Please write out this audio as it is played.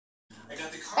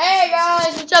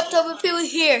What's up, Toby people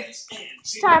here?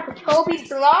 It's time for Toby's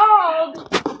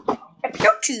vlog,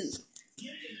 episode 2.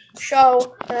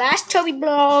 So, the last Toby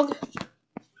vlog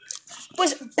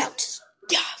was about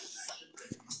stuff.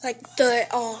 Like the,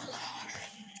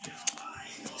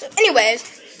 So,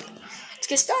 anyways, let's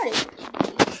get started.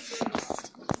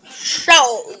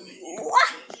 So,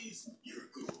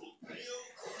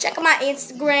 check out my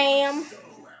Instagram.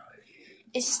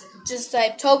 It's just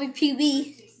like Toby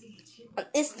PB on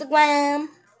Instagram.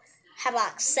 Have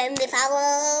like 70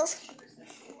 followers.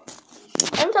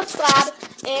 And subscribe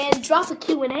and drop a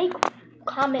Q&A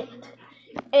comment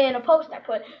in a post I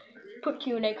put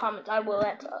Q&A comments. I will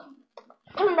answer.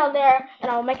 Put them down there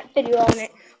and I'll make a video on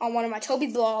it on one of my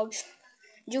Toby vlogs.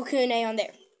 Do Q&A on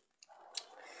there.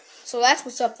 So that's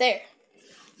what's up there.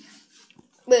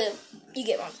 But you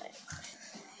get what I'm saying.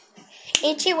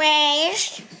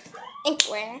 Anyways,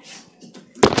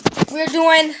 we're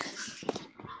doing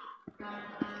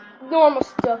normal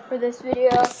stuff for this video.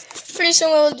 Pretty soon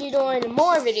we'll be doing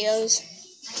more videos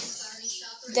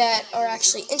that are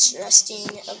actually interesting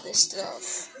of this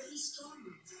stuff.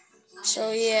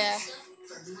 So yeah.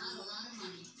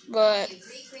 But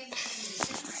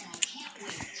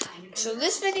so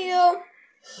this video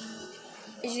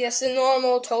is just a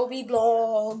normal Toby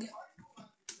vlog.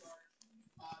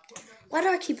 Why do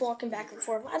I keep walking back and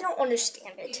forth? I don't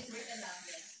understand it.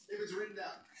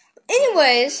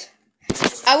 Anyways,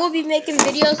 I will be making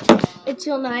videos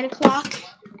until 9 o'clock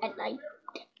at night.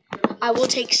 I will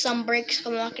take some breaks.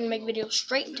 I'm not going to make videos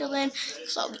straight until then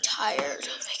because I'll be tired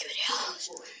of making videos.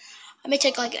 I may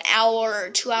take like an hour or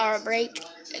 2 hour break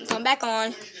and come back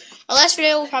on. My last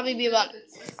video will probably be about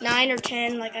 9 or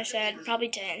 10, like I said. Probably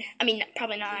 10. I mean,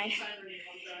 probably 9.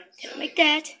 Then I'll make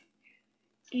that.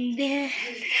 And then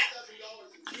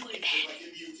I'm going to bed.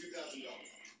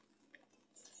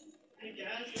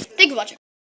 Thank you for watching.